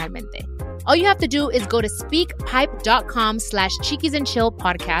personalmente. All you have to do is go to speakpipe.com/Cheekies and Chill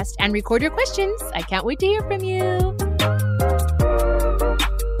podcast and record your questions. I can't wait to hear from you.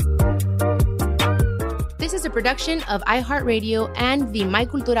 This is a production of iHeartRadio and the My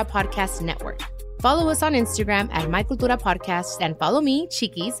Cultura Podcast Network. Follow us on Instagram at My Cultura Podcast and follow me,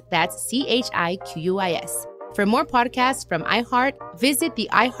 Cheekies, that's CHIQUIS. For more podcasts from iHeart, visit the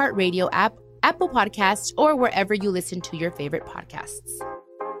iHeartRadio app, Apple Podcasts, or wherever you listen to your favorite podcasts.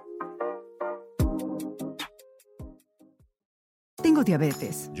 Tengo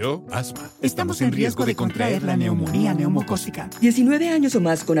diabetes. Yo, asma. Estamos en riesgo de contraer la neumonía neumocócica. 19 años o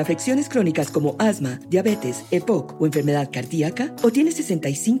más con afecciones crónicas como asma, diabetes, EPOC o enfermedad cardíaca, o tienes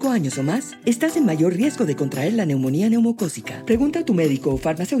 65 años o más, estás en mayor riesgo de contraer la neumonía neumocócica. Pregunta a tu médico o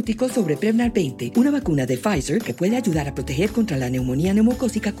farmacéutico sobre Prevnar 20, una vacuna de Pfizer que puede ayudar a proteger contra la neumonía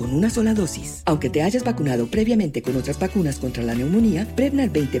neumocócica con una sola dosis. Aunque te hayas vacunado previamente con otras vacunas contra la neumonía, Prevnar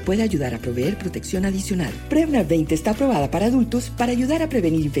 20 puede ayudar a proveer protección adicional. Prevnar 20 está aprobada para adultos para ayudar a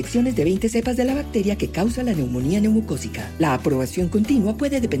prevenir infecciones de 20 cepas de la bacteria que causa la neumonía neumocócica. La aprobación continua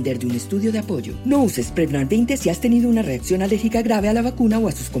puede depender de un estudio de apoyo. No uses Prevnar 20 si has tenido una reacción alérgica grave a la vacuna o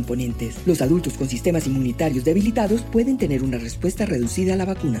a sus componentes. Los adultos con sistemas inmunitarios debilitados pueden tener una respuesta reducida a la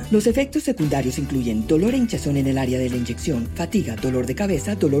vacuna. Los efectos secundarios incluyen dolor e hinchazón en el área de la inyección, fatiga, dolor de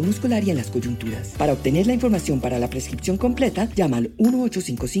cabeza, dolor muscular y en las coyunturas. Para obtener la información para la prescripción completa, llama al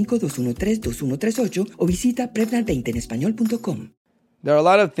 1-855-213-2138 o visita Prevnar20enespañol.com. There are a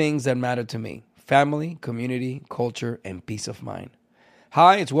lot of things that matter to me. Family, community, culture, and peace of mind.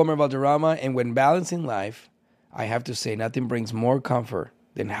 Hi, it's Wilmer Valderrama, and when balancing life, I have to say nothing brings more comfort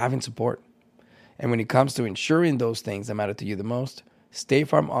than having support. And when it comes to ensuring those things that matter to you the most, State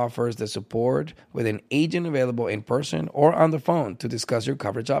Farm offers the support with an agent available in person or on the phone to discuss your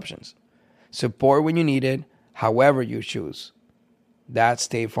coverage options. Support when you need it, however you choose. That's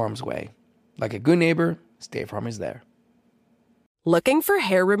State Farm's way. Like a good neighbor, State Farm is there. Looking for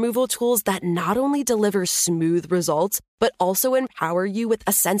hair removal tools that not only deliver smooth results, but also empower you with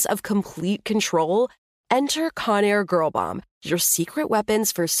a sense of complete control? Enter Conair Girl Bomb, your secret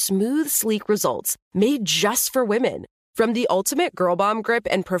weapons for smooth, sleek results, made just for women. From the ultimate Girl Bomb grip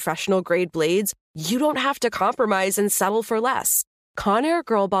and professional-grade blades, you don't have to compromise and settle for less. Conair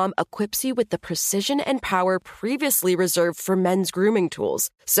Girl Bomb equips you with the precision and power previously reserved for men's grooming tools.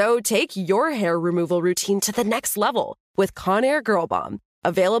 So take your hair removal routine to the next level with Conair Girl Bomb.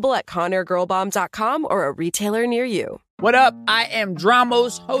 Available at ConairGirlBomb.com or a retailer near you. What up? I am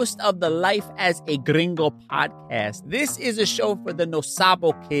Dramos, host of the Life as a Gringo podcast. This is a show for the No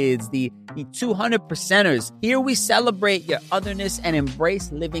Sabo kids, the 200%ers. Here we celebrate your otherness and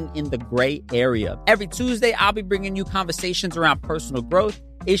embrace living in the gray area. Every Tuesday, I'll be bringing you conversations around personal growth,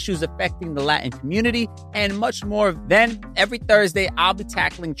 issues affecting the Latin community, and much more. Then, every Thursday, I'll be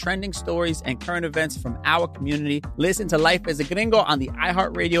tackling trending stories and current events from our community. Listen to Life as a Gringo on the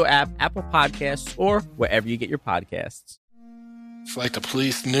iHeartRadio app, Apple Podcasts, or wherever you get your podcasts. It's like the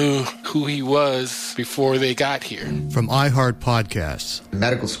police knew who he was before they got here. From iHeart Podcasts. The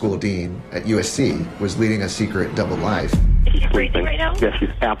medical school dean at USC was leading a secret double life. He's breathing right now? Yes, he's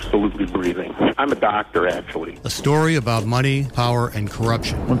absolutely breathing. I'm a doctor, actually. A story about money, power, and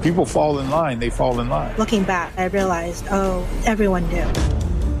corruption. When people fall in line, they fall in line. Looking back, I realized, everyone knew.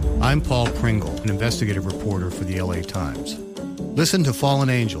 I'm Paul Pringle, an investigative reporter for the LA Times. Listen to Fallen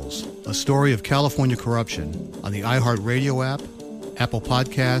Angels, a story of California corruption on the iHeartRadio app, Apple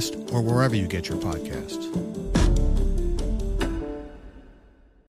Podcast, or wherever you get your podcasts.